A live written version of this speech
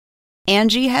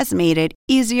Angie has made it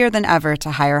easier than ever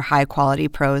to hire high-quality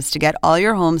pros to get all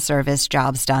your home service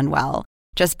jobs done well.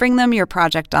 Just bring them your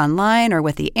project online or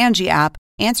with the Angie app,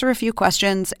 answer a few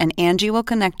questions, and Angie will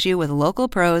connect you with local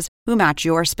pros who match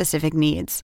your specific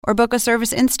needs. Or book a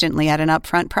service instantly at an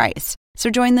upfront price. So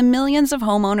join the millions of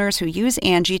homeowners who use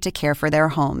Angie to care for their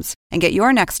homes and get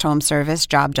your next home service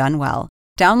job done well.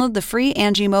 Download the free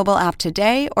Angie mobile app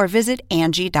today or visit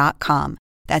Angie.com.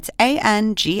 That's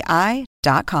ANGI.com.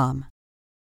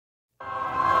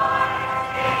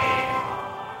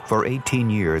 For 18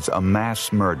 years, a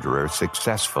mass murderer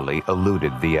successfully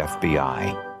eluded the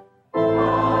FBI.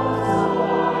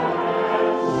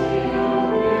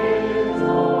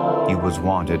 He was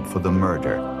wanted for the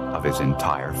murder of his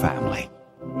entire family.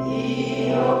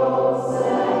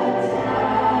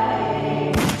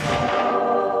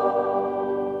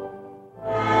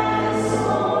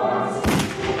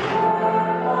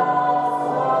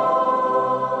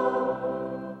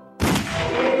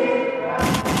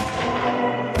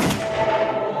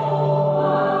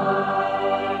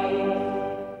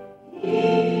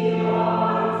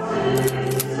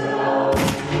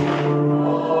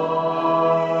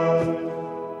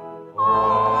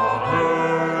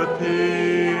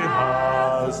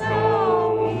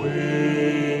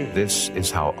 This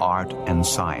is how art and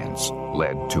science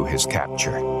led to his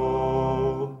capture.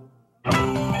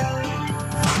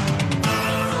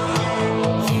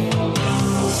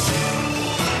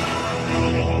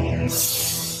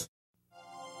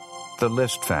 The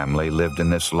List family lived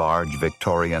in this large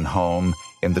Victorian home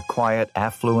in the quiet,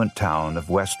 affluent town of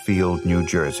Westfield, New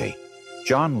Jersey.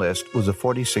 John List was a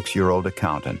 46-year-old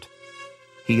accountant.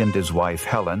 He and his wife,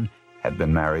 Helen, had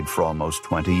been married for almost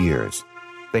 20 years.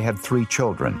 They had 3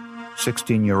 children,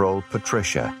 16-year-old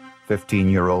Patricia,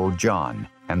 15-year-old John,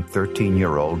 and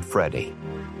 13-year-old Freddie.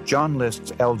 John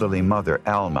List's elderly mother,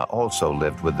 Alma, also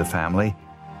lived with the family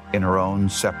in her own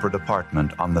separate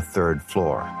apartment on the 3rd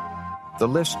floor. The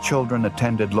List children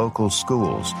attended local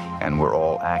schools and were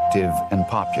all active and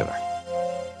popular.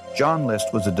 John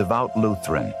List was a devout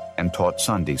Lutheran and taught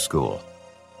Sunday school.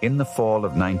 In the fall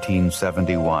of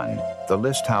 1971, the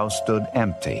List house stood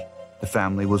empty. The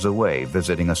family was away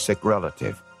visiting a sick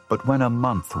relative. But when a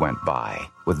month went by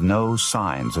with no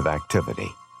signs of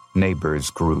activity, neighbors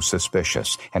grew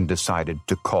suspicious and decided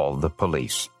to call the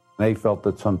police. They felt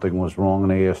that something was wrong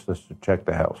and they asked us to check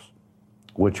the house,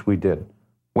 which we did.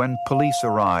 When police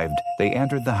arrived, they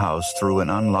entered the house through an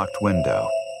unlocked window.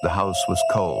 The house was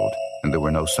cold and there were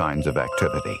no signs of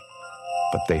activity.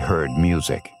 But they heard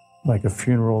music. Like a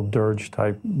funeral dirge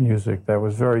type music that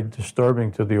was very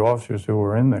disturbing to the officers who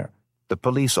were in there. The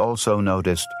police also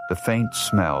noticed the faint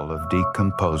smell of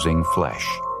decomposing flesh.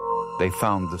 They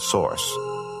found the source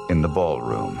in the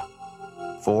ballroom.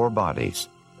 4 bodies,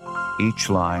 each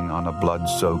lying on a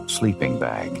blood-soaked sleeping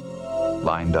bag,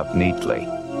 lined up neatly,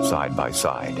 side by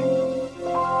side.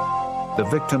 The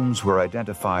victims were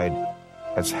identified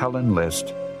as Helen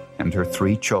List and her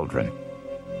 3 children.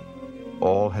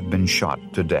 All had been shot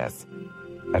to death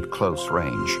at close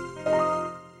range.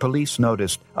 Police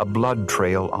noticed a blood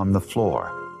trail on the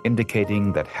floor,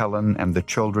 indicating that Helen and the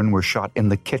children were shot in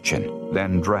the kitchen,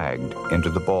 then dragged into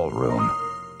the ballroom.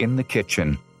 In the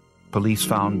kitchen, police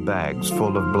found bags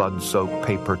full of blood-soaked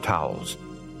paper towels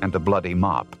and a bloody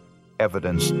mop,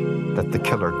 evidence that the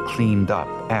killer cleaned up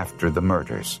after the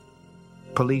murders.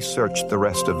 Police searched the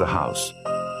rest of the house.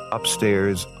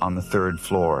 Upstairs, on the 3rd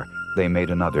floor, they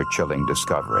made another chilling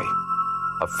discovery.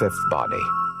 A 5th body.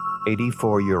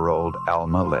 84-year-old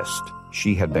Alma List.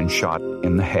 She had been shot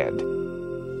in the head.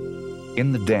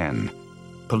 In the den,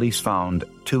 police found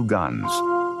 2 guns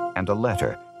and a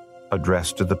letter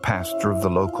addressed to the pastor of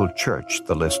the local church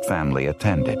the List family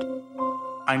attended.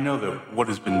 I know that what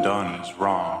has been done is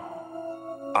wrong.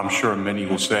 I'm sure many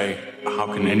will say, how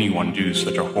can anyone do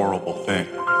such a horrible thing?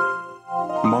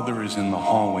 Mother is in the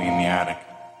hallway in the attic.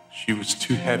 She was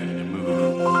too heavy to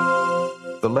move.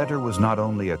 The letter was not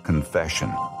only a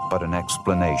confession, but an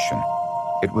explanation.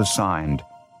 It was signed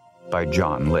by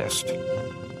John List.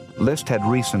 List had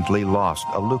recently lost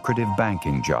a lucrative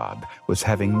banking job, was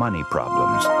having money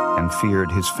problems, and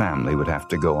feared his family would have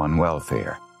to go on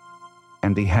welfare.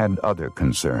 And he had other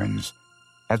concerns.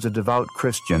 As a devout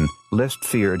Christian, List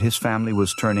feared his family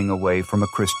was turning away from a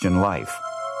Christian life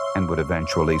and would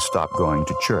eventually stop going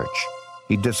to church.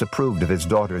 He disapproved of his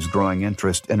daughter's growing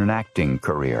interest in an acting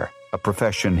career, a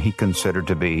profession he considered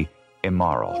to be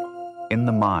immoral. In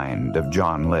the mind of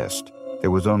John List, there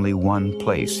was only one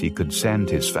place he could send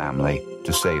his family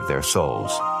to save their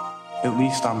souls. At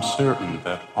least I'm certain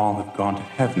that all have gone to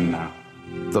heaven now.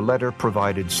 The letter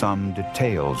provided some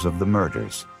details of the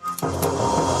murders.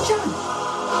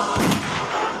 John!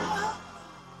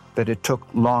 that it took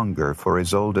longer for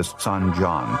his oldest son,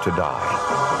 John, to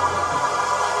die.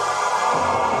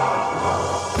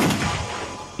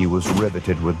 He was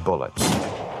riveted with bullets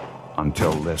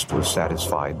until List was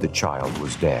satisfied the child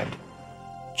was dead.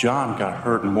 John got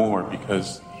hurt more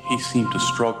because he seemed to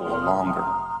struggle longer.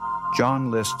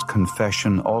 John List's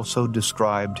confession also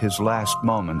described his last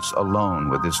moments alone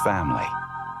with his family.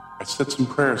 I said some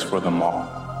prayers for them all,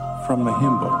 from the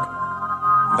hymn book.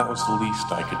 That was the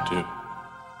least I could do.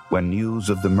 When news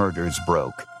of the murders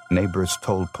broke, neighbors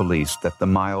told police that the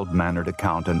mild-mannered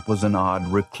accountant was an odd,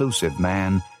 reclusive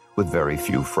man with very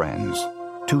few friends.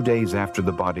 2 days after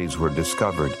the bodies were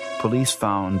discovered, police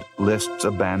found List's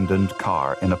abandoned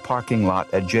car in a parking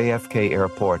lot at JFK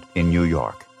Airport in New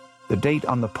York. The date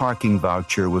on the parking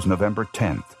voucher was November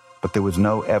 10th, but there was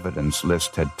no evidence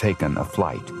List had taken a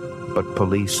flight. But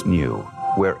police knew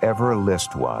wherever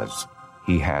List was,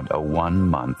 he had a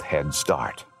 1-month head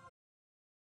start.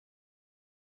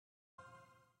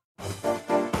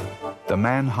 The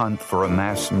manhunt for a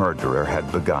mass murderer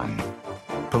had begun.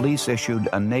 Police issued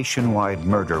a nationwide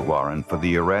murder warrant for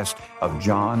the arrest of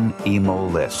John Emil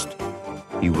List.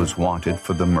 He was wanted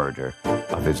for the murder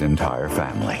of his entire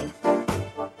family.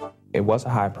 It was a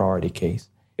high-priority case.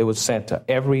 It was sent to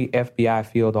every FBI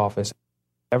field office,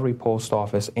 every post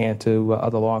office, and to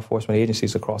other law enforcement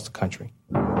agencies across the country.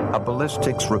 A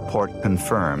ballistics report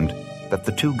confirmed that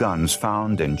the 2 guns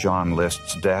found in John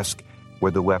List's desk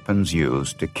were the weapons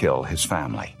used to kill his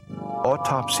family.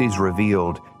 Autopsies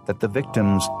revealed that the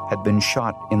victims had been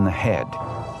shot in the head.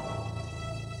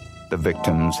 The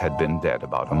victims had been dead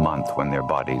about a month when their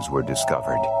bodies were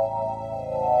discovered.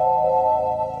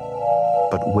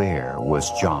 But where was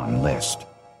John List?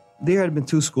 There had been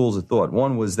 2 schools of thought.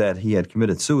 One was that he had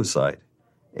committed suicide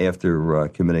after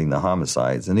committing the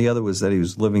homicides, and the other was that he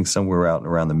was living somewhere out and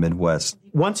around the Midwest.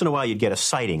 Once in a while, you'd get a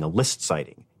sighting, a List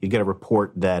sighting. You'd get a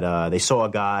report that they saw a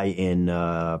guy in,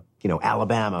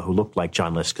 Alabama who looked like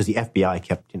John List, because the FBI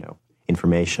kept,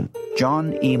 information.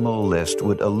 John Emil List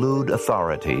would elude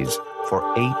authorities for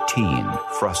 18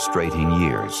 frustrating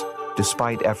years,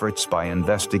 despite efforts by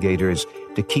investigators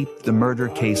to keep the murder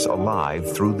case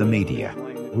alive through the media.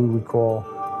 We would call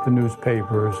the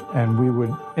newspapers, and we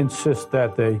would insist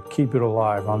that they keep it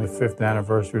alive on the 5th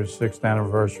anniversary, the 6th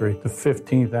anniversary, the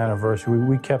 15th anniversary.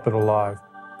 We kept it alive.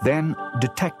 Then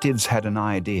detectives had an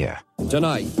idea.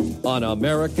 Tonight on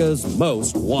America's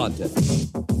Most Wanted.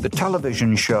 The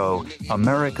television show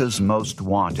America's Most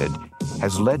Wanted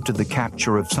has led to the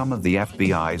capture of some of the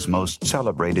FBI's most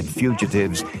celebrated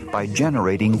fugitives by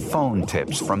generating phone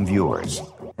tips from viewers.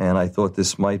 And I thought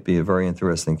this might be a very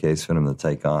interesting case for them to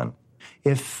take on.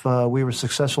 If we were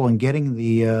successful in getting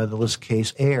the List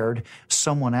case aired,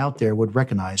 someone out there would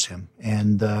recognize him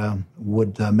and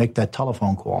would make that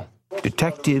telephone call.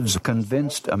 Detectives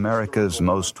convinced America's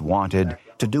Most Wanted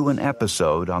to do an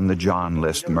episode on the John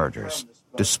List murders,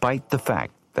 despite the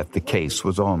fact that the case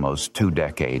was almost 2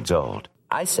 decades old.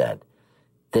 I said,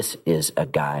 this is a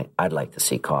guy I'd like to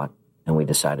see caught, and we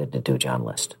decided to do John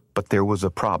List. But there was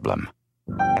a problem.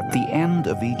 At the end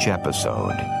of each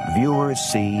episode, viewers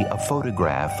see a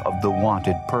photograph of the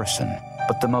wanted person,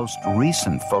 but the most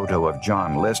recent photo of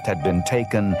John List had been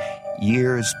taken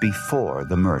years before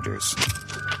the murders.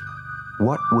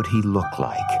 What would he look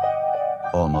like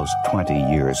almost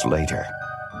 20 years later?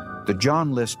 The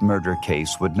John List murder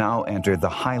case would now enter the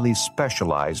highly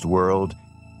specialized world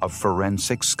of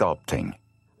forensic sculpting.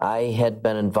 I had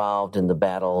been involved in the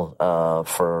battle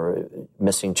for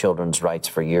missing children's rights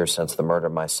for years since the murder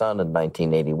of my son in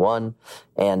 1981,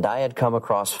 and I had come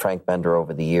across Frank Bender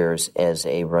over the years as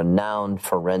a renowned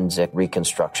forensic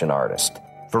reconstruction artist.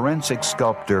 Forensic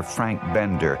sculptor Frank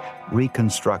Bender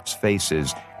reconstructs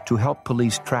faces to help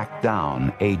police track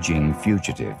down aging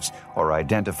fugitives or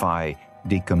identify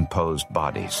decomposed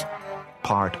bodies.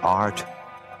 Part art,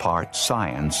 part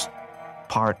science,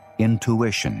 part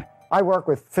intuition. I work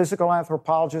with physical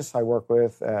anthropologists. I work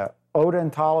with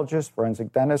odontologists,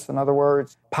 forensic dentists, in other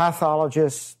words,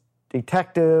 pathologists,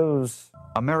 detectives.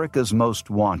 America's Most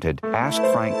Wanted asked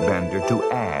Frank Bender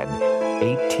to add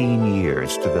 18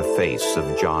 years to the face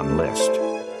of John List.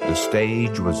 The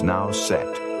stage was now set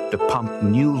to pump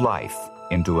new life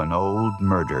into an old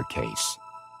murder case.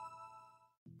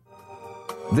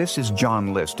 This is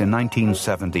John List in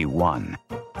 1971.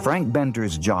 Frank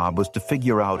Bender's job was to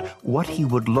figure out what he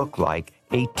would look like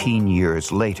 18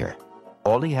 years later.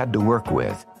 All he had to work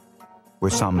with were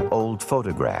some old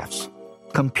photographs.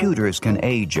 Computers can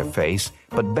age a face,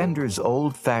 but Bender's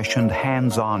old-fashioned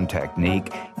hands-on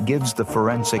technique gives the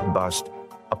forensic bust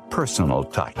a personal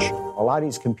touch. A lot of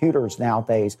these computers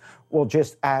nowadays will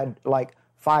just add like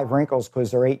 5 wrinkles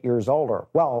because they're 8 years older.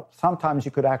 Well, sometimes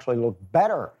you could actually look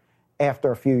better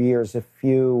after a few years if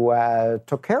you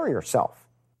took care of yourself.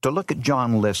 To look at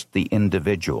John List, the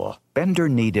individual, Bender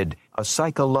needed a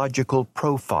psychological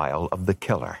profile of the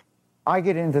killer. I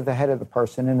get into the head of the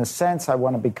person. In a sense, I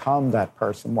want to become that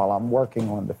person while I'm working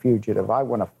on the fugitive. I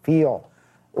want to feel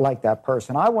like that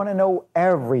person. I want to know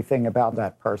everything about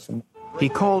that person. He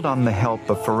called on the help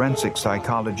of forensic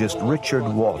psychologist Richard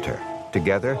Walter.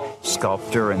 Together,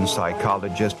 sculptor and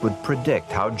psychologist would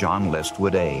predict how John List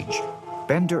would age.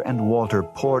 Bender and Walter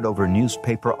pored over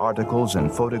newspaper articles and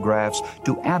photographs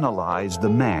to analyze the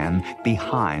man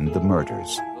behind the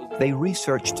murders. They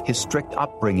researched his strict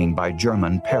upbringing by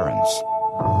German parents.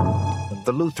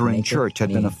 The Lutheran Church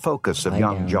had been a focus of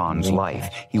young John's life.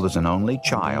 He was an only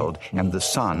child and the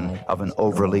son of an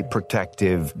overly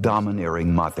protective,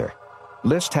 domineering mother.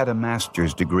 List had a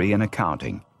master's degree in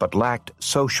accounting, but lacked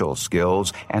social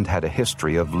skills and had a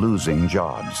history of losing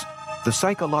jobs. The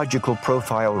psychological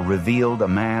profile revealed a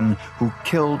man who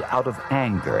killed out of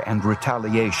anger and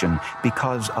retaliation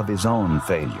because of his own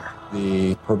failure.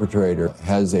 The perpetrator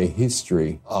has a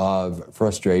history of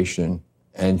frustration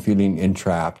and feeling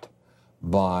entrapped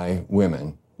by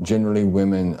women, generally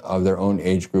women of their own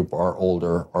age group or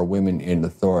older, or women in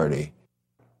authority.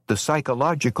 The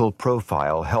psychological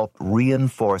profile helped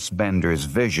reinforce Bender's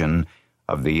vision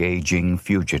of the aging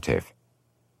fugitive.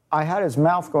 I had his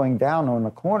mouth going down on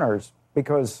the corners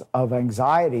because of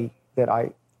anxiety that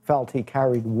I felt he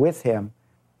carried with him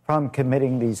from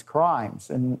committing these crimes.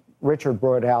 And Richard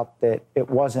brought out that it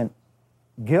wasn't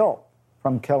guilt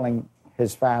from killing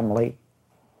his family,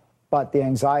 but the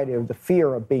anxiety of the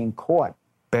fear of being caught.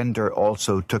 Bender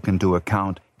also took into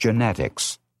account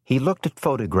genetics. He looked at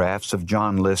photographs of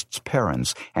John List's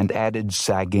parents and added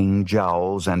sagging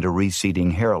jowls and a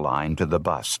receding hairline to the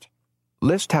bust.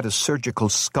 List had a surgical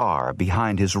scar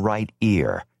behind his right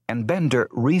ear, and Bender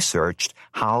researched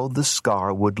how the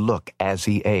scar would look as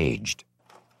he aged.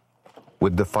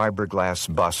 With the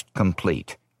fiberglass bust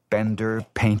complete, Bender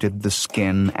painted the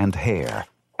skin and hair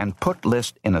and put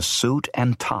List in a suit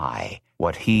and tie,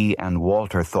 what he and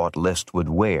Walter thought List would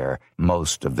wear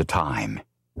most of the time.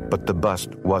 But the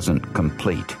bust wasn't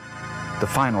complete. The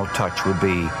final touch would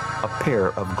be a pair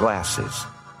of glasses.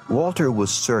 Walter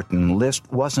was certain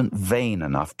List wasn't vain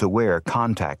enough to wear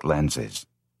contact lenses.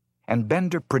 And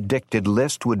Bender predicted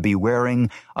List would be wearing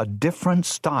a different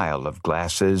style of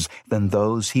glasses than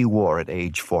those he wore at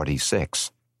age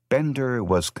 46. Bender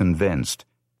was convinced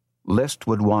List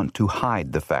would want to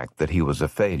hide the fact that he was a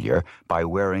failure by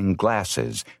wearing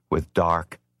glasses with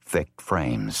dark, thick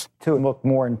frames. To look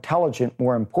more intelligent,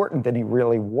 more important than he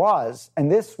really was,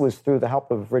 and this was through the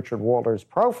help of Richard Walter's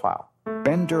profile.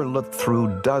 Bender looked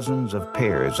through dozens of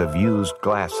pairs of used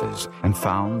glasses and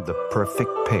found the perfect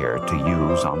pair to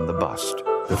use on the bust.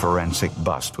 The forensic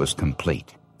bust was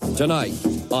complete. Tonight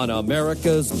on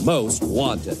America's Most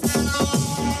Wanted.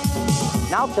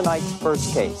 Now tonight's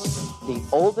first case, the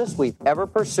oldest we've ever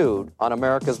pursued on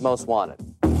America's Most Wanted.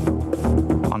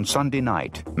 On Sunday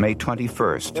night, May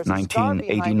 21st,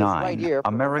 1989,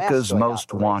 America's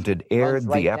Most Wanted aired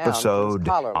the episode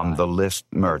on the List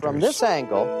murders. From this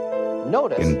angle,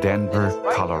 notice in Denver,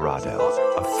 Colorado,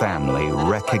 a family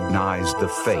recognized the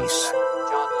face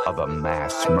of a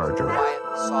mass murderer.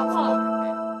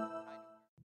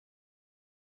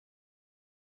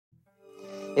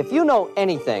 If you know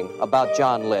anything about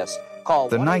John List, call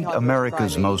the night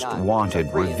America's Most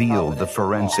Wanted revealed the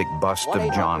forensic bust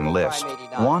of John List,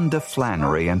 Wanda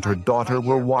Flannery and her daughter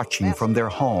were watching from their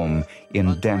home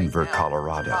in Denver,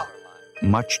 Colorado.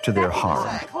 Much to their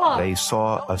horror, they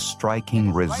saw a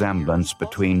striking resemblance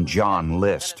between John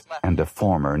List and a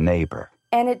former neighbor.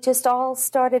 And it just all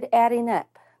started adding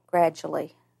up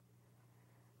gradually.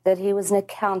 That he was an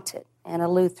accountant and a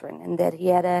Lutheran, and that he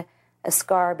had a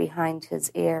scar behind his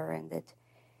ear, and that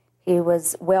he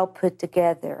was well put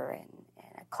together and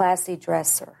a classy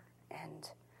dresser. And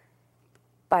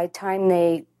by the time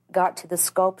they got to the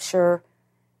sculpture,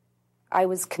 I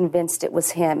was convinced it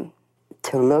was him.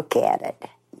 To look at it,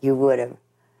 you would have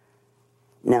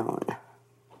known.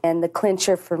 And the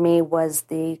clincher for me was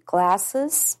the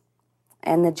glasses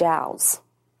and the jowls.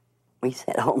 We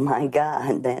said, "Oh my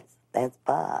God, that's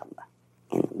Bob,"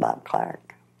 Bob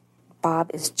Clark.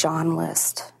 Bob is John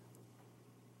List.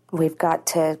 We've got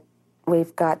to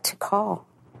call.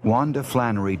 Wanda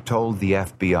Flannery told the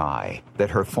FBI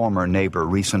that her former neighbor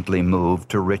recently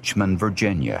moved to Richmond,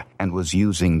 Virginia, and was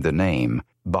using the name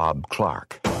Bob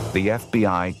Clark. The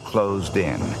FBI closed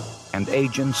in, and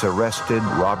agents arrested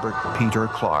Robert Peter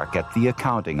Clark at the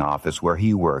accounting office where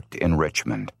he worked in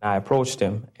Richmond. I approached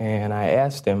him, and I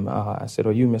asked him, I said,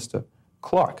 "Are you Mr.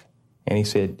 Clark? And he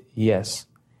said, yes.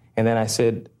 And then I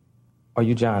said, are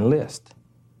you John List?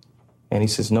 And he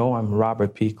says, no, I'm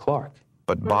Robert P. Clark.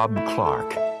 But Bob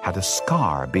Clark had a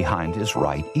scar behind his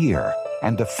right ear,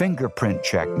 and a fingerprint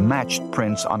check matched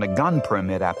prints on a gun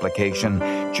permit application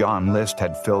John List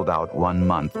had filled out 1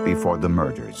 month before the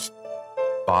murders.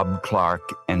 Bob Clark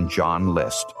and John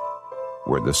List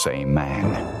were the same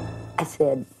man. I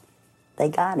said, they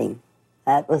got him.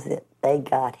 That was it. They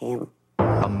got him.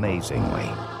 Amazingly,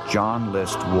 John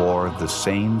List wore the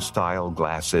same style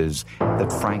glasses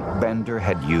that Frank Bender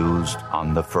had used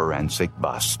on the forensic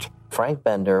bust. Frank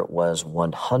Bender was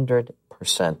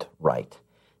 100% right.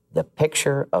 The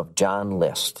picture of John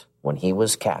List, when he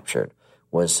was captured,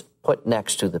 was put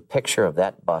next to the picture of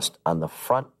that bust on the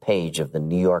front page of the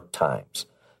New York Times.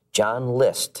 John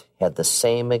List had the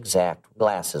same exact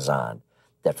glasses on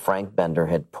that Frank Bender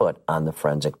had put on the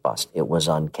forensic bust. It was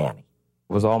uncanny.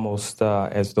 It was almost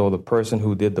as though the person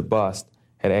who did the bust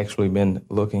had actually been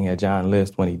looking at John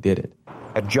List when he did it.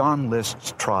 At John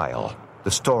List's trial,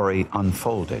 the story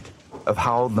unfolded of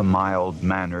how the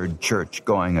mild-mannered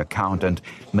church-going accountant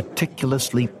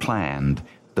meticulously planned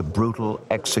the brutal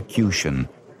execution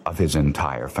of his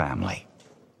entire family.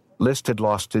 List had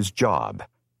lost his job,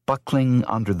 buckling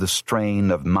under the strain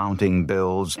of mounting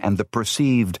bills and the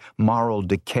perceived moral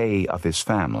decay of his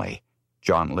family.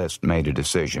 John List made a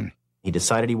decision. He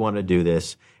decided he wanted to do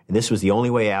this, and this was the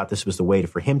only way out. This was the way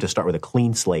for him to start with a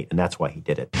clean slate, and that's why he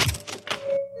did it.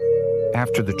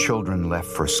 After the children left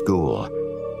for school,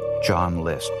 John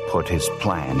List put his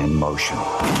plan in motion.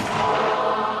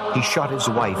 He shot his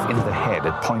wife in the head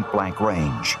at point-blank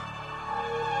range.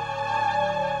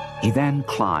 He then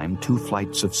climbed 2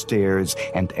 flights of stairs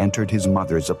and entered his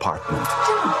mother's apartment.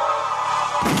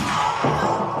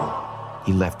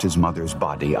 He left his mother's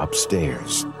body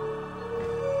upstairs,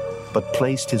 but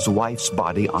placed his wife's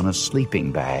body on a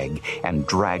sleeping bag and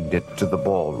dragged it to the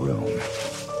ballroom.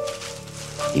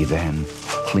 He then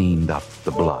cleaned up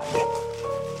the blood.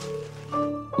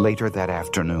 Later that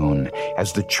afternoon,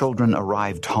 as the children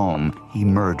arrived home, he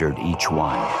murdered each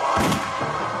one.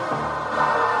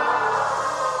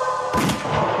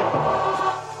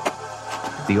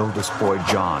 The oldest boy,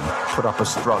 John, put up a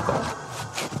struggle,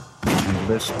 and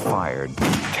List fired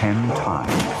 10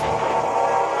 times.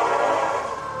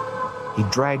 He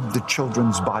dragged the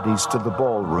children's bodies to the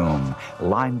ballroom,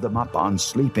 lined them up on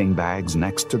sleeping bags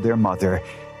next to their mother,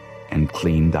 and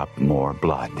cleaned up more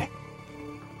blood.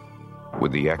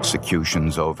 With the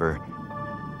executions over,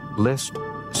 List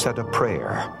said a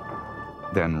prayer,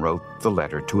 then wrote the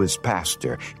letter to his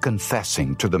pastor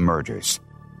confessing to the murders.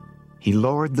 He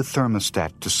lowered the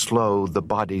thermostat to slow the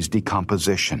body's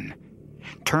decomposition,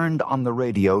 turned on the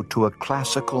radio to a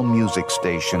classical music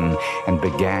station, and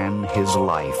began his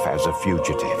life as a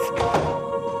fugitive.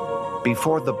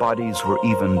 Before the bodies were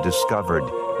even discovered,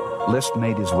 List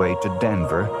made his way to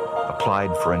Denver,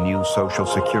 applied for a new Social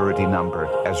Security number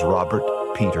as Robert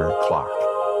Peter Clark.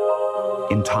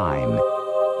 In time,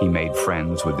 he made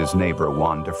friends with his neighbor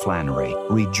Wanda Flannery,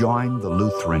 rejoined the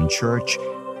Lutheran Church,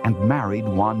 and married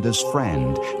Wanda's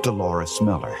friend, Dolores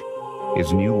Miller.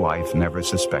 His new wife never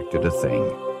suspected a thing.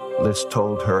 List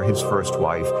told her his first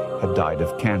wife had died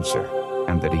of cancer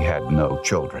and that he had no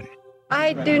children.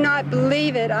 I do not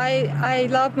believe it. I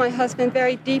love my husband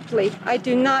very deeply. I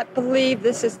do not believe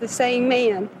this is the same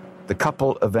man. The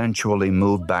couple eventually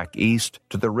moved back east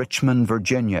to the Richmond,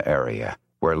 Virginia area,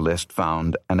 where List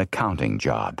found an accounting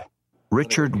job.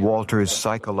 Richard Walters'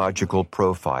 psychological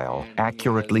profile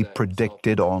accurately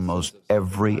predicted almost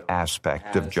every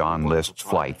aspect of John List's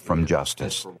flight from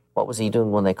justice. What was he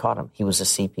doing when they caught him? He was a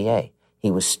CPA.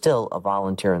 He was still a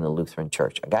volunteer in the Lutheran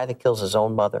Church. A guy that kills his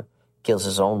own mother, kills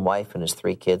his own wife and his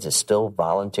 3 kids, is still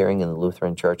volunteering in the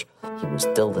Lutheran Church. He was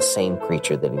still the same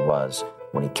creature that he was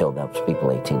when he killed those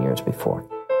people 18 years before.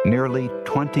 Nearly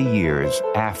 20 years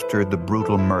after the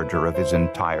brutal murder of his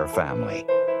entire family,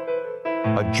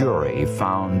 a jury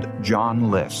found John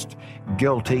List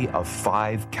guilty of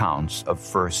 5 counts of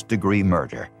first-degree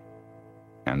murder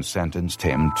and sentenced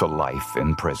him to life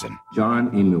in prison. John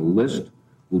Emil List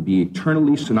will be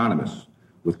eternally synonymous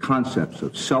with concepts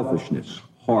of selfishness,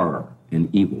 horror,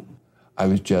 and evil. I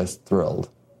was just thrilled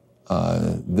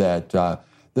that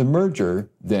the merger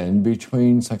then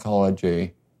between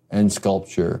psychology and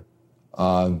sculpture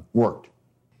worked.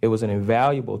 It was an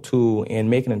invaluable tool in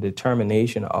making a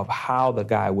determination of how the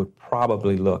guy would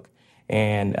probably look,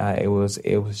 and it was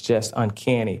just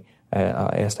uncanny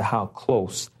as to how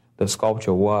close the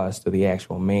sculpture was to the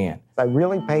actual man. I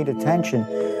really paid attention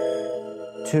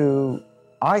to,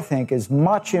 I think, as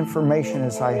much information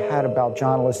as I had about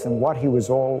John List and what he was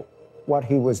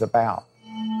about.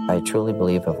 I truly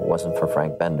believe if it wasn't for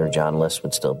Frank Bender, John List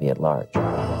would still be at large.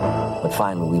 But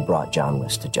finally, we brought John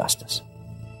List to justice.